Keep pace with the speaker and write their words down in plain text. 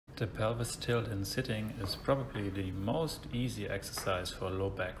The pelvis tilt in sitting is probably the most easy exercise for low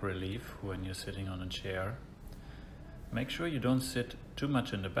back relief when you're sitting on a chair. Make sure you don't sit too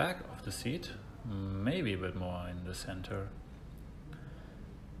much in the back of the seat, maybe a bit more in the center.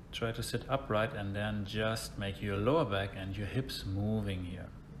 Try to sit upright and then just make your lower back and your hips moving here.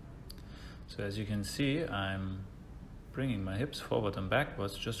 So as you can see, I'm bringing my hips forward and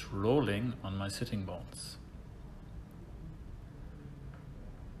backwards, just rolling on my sitting bones.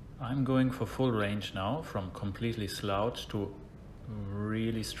 I'm going for full range now, from completely slouched to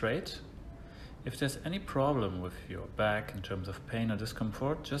really straight. If there's any problem with your back in terms of pain or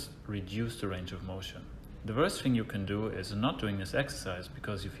discomfort, just reduce the range of motion. The worst thing you can do is not doing this exercise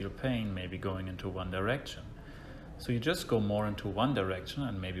because you feel pain maybe going into one direction. So you just go more into one direction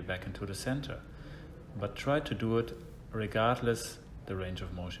and maybe back into the center. But try to do it regardless the range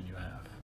of motion you have.